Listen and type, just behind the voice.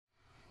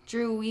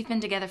Drew, we've been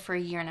together for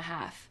 1.5 years.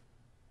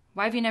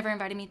 Why have you never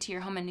invited me to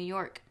your home in New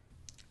York?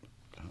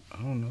 I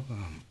don't know.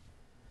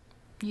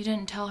 You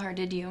didn't tell her,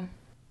 did you?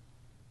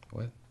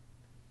 What?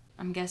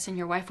 I'm guessing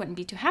your wife wouldn't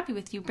be too happy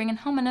with you bringing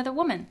home another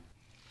woman.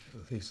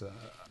 Lisa...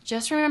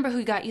 Just remember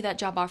who got you that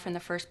job offer in the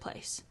first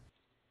place.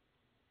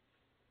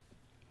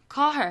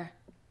 Call her.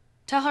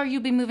 Tell her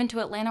you'll be moving to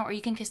Atlanta or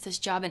you can kiss this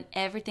job and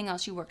everything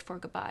else you worked for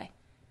goodbye.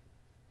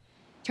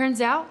 Turns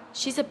out,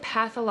 she's a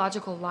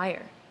pathological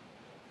liar.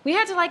 We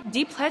had to,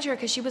 de-pledge her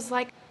because she was,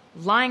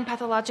 lying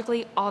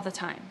pathologically all the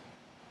time.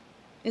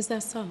 Is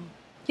that so?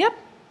 Yep.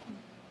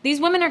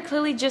 These women are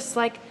clearly just,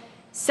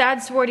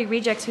 sad sorority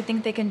rejects who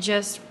think they can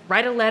just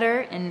write a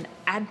letter and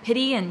add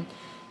pity and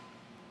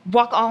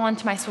walk all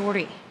onto my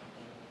sorority.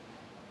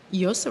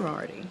 Your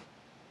sorority?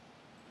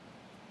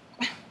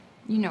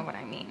 You know what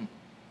I mean.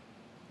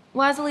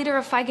 Well, as a leader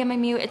of Phi Gamma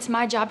Mu, it's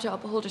my job to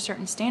uphold a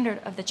certain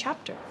standard of the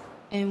chapter.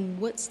 And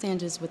what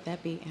standards would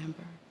that be,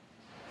 Amber?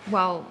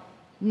 Well,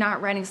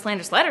 not writing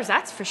slanderous letters,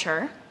 that's for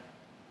sure.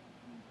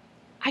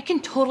 I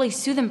can totally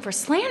sue them for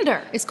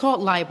slander. It's called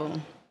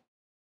libel.